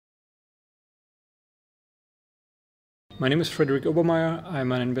My name is Frederik Obermaier.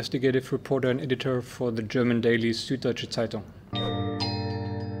 I'm an investigative reporter and editor for the German daily Süddeutsche Zeitung.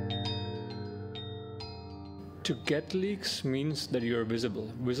 To get leaks means that you're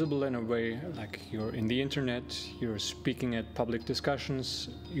visible. Visible in a way like you're in the internet, you're speaking at public discussions,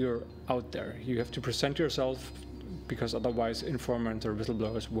 you're out there. You have to present yourself because otherwise informants or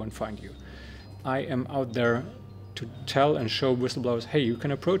whistleblowers won't find you. I am out there to tell and show whistleblowers, hey, you can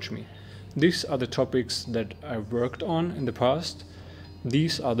approach me. These are the topics that I worked on in the past.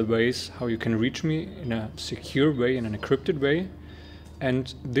 These are the ways how you can reach me in a secure way, in an encrypted way.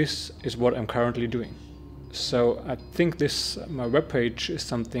 And this is what I'm currently doing. So I think my webpage is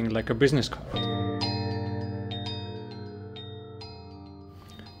something like a business card.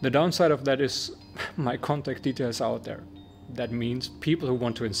 The downside of that is my contact details are out there. That means people who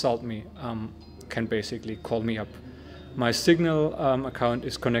want to insult me can basically call me up. My Signal account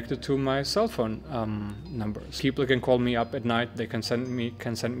is connected to my cell phone numbers. People can call me up at night. They can send me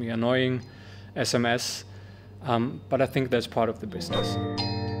annoying SMS, but I think that's part of the business.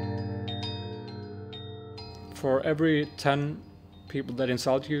 For every 10 people that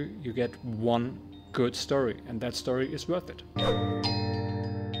insult you, you get one good story, and that story is worth it.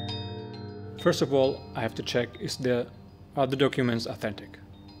 First of all, I have to check, are the documents authentic?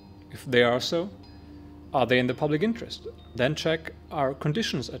 If they are so, are they in the public interest? Then check, are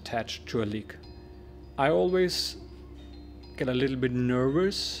conditions attached to a leak? I always get a little bit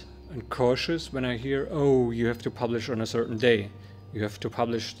nervous and cautious when I hear, oh, you have to publish on a certain day. You have to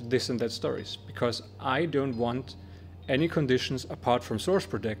publish this and that stories, because I don't want any conditions apart from source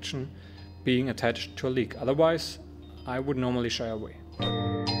protection being attached to a leak. Otherwise, I would normally shy away.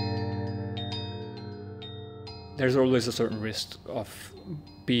 There's always a certain risk of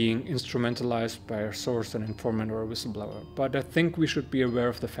being instrumentalized by a source, an informant, or a whistleblower. But I think we should be aware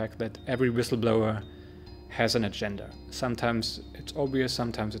of the fact that every whistleblower has an agenda. Sometimes it's obvious,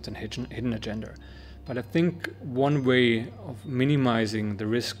 sometimes it's a hidden agenda. But I think one way of minimizing the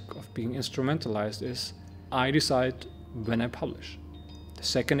risk of being instrumentalized is I decide when I publish. The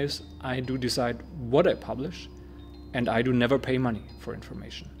second is I do decide what I publish, and I do never pay money for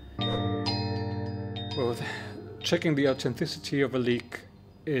information. Well, checking the authenticity of a leak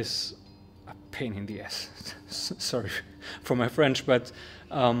is a pain in the ass. Sorry for my French, but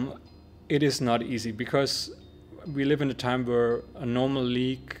it is not easy, because we live in a time where a normal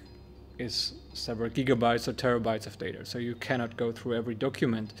leak is several gigabytes or terabytes of data, so you cannot go through every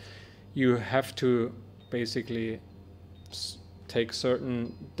document. You have to basically take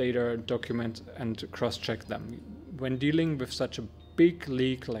certain data documents and cross-check them. When dealing with such a big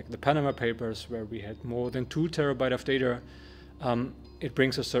leak like the Panama Papers, where we had more than 2 terabytes of data, it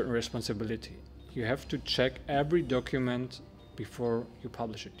brings a certain responsibility. You have to check every document before you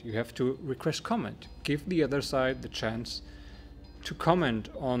publish it. You have to request comment, give the other side the chance to comment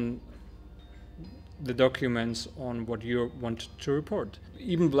on the documents, on what you want to report.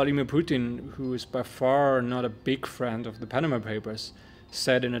 Even Vladimir Putin, who is by far not a big friend of the Panama Papers,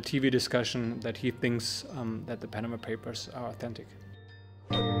 said in a TV discussion that he thinks that the Panama Papers are authentic.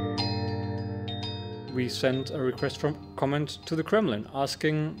 We sent a request for comment to the Kremlin,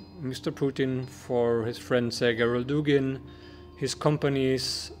 asking Mr. Putin for his friend Sergei Roldugin, his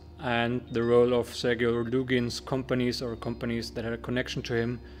companies, and the role of Sergei Roldugin's companies or companies that had a connection to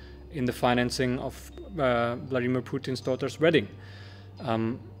him in the financing of Vladimir Putin's daughter's wedding.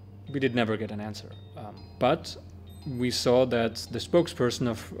 We did never get an answer. But we saw that the spokesperson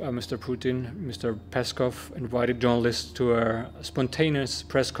of Mr. Putin, Mr. Peskov, invited journalists to a spontaneous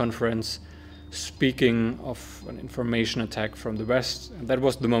press conference speaking of an information attack from the West. And that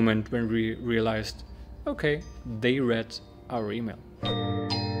was the moment when we realized, okay, they read our email.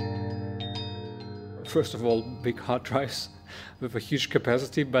 First of all, big hard drives with a huge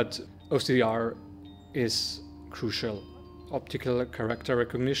capacity, but OCR is crucial. Optical character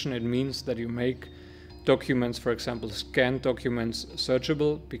recognition, it means that you make documents, for example, scanned documents,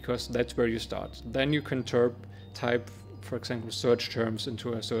 searchable, because that's where you start. Then you can type, for example, search terms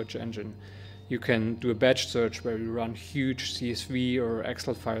into a search engine. You can do a batch search where you run huge CSV or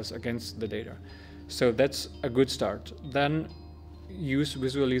Excel files against the data. So that's a good start. Then use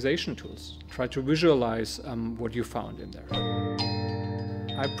visualization tools. Try to visualize what you found in there.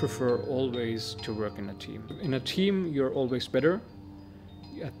 I prefer always to work in a team. In a team, you're always better.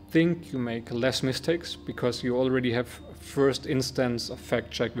 I think you make less mistakes because you already have a first instance of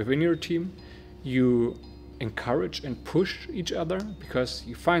fact check within your team. You encourage and push each other because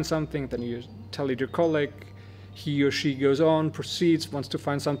you find something, then you tell it your colleague, he or she goes on, proceeds, wants to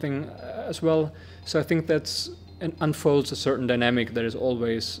find something as well. So I think that's and unfolds a certain dynamic that is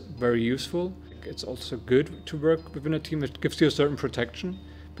always very useful. it's also good to work within a team. It gives you a certain protection,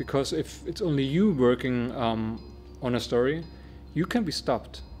 because if it's only you working on a story, you can be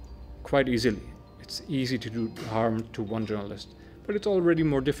stopped quite easily. It's easy to do harm to one journalist, but it's already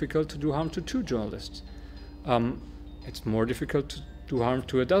more difficult to do harm to two journalists. It's more difficult to do harm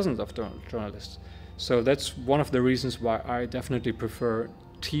to a dozen of journalists. So that's one of the reasons why I definitely prefer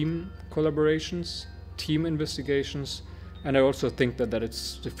team collaborations, team investigations, and I also think that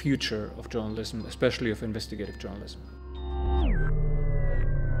it's the future of journalism, especially of investigative journalism.